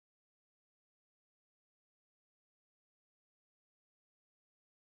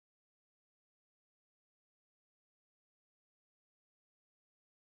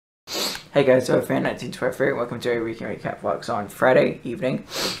Hey guys, so fan 1923. Welcome to a weekend recap vlogs on Friday evening.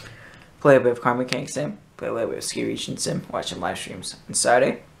 Play a bit of Car Mechanic Sim, play a little bit of Ski Region Sim, watch some live streams. On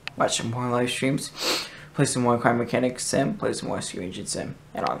Saturday, watch some more live streams, play some more Car Mechanic Sim, play some more Ski Region Sim.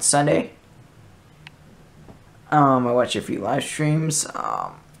 And on Sunday, I watch a few live streams,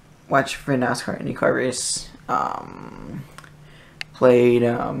 watch for NASCAR IndyCar race, played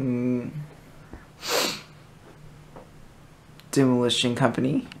Demolition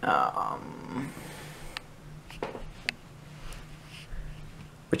Company,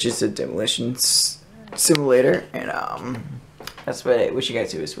 which is a demolition simulator, and that's what I wish you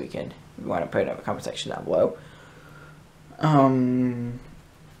guys do this weekend. If you want to put it in the comment section down below. I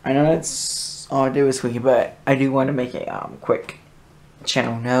know that's all I do this weekend, but I do want to make a quick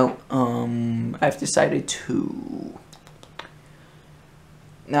channel note. I've decided to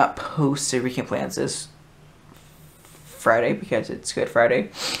not post a weekend plans this Friday because it's Good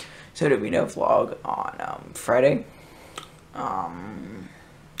Friday, so there'll be no vlog on Friday.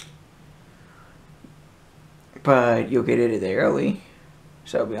 But you'll get it a day early,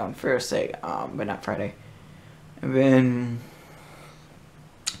 so it'll be on Thursday, but not Friday. And then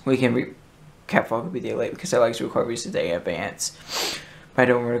weekend recap vlog will be a day late because I like to record these a day in advance, but I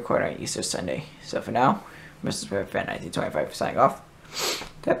don't record on Easter Sunday. So for now, Mrs. Fan 1925 signing off.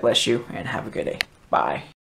 God bless you and have a good day. Bye.